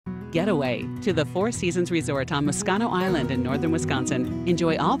Getaway to the Four Seasons Resort on Moscano Island in northern Wisconsin.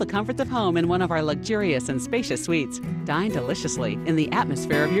 Enjoy all the comforts of home in one of our luxurious and spacious suites. Dine deliciously in the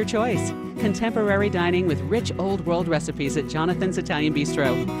atmosphere of your choice. Contemporary dining with rich old world recipes at Jonathan's Italian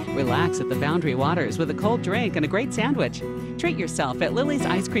Bistro. Relax at the Boundary Waters with a cold drink and a great sandwich. Treat yourself at Lily's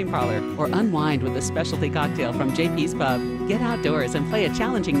Ice Cream Parlor or unwind with a specialty cocktail from JP's Pub. Get outdoors and play a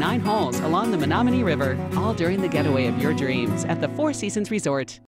challenging 9 holes along the Menominee River, all during the getaway of your dreams at the Four Seasons Resort.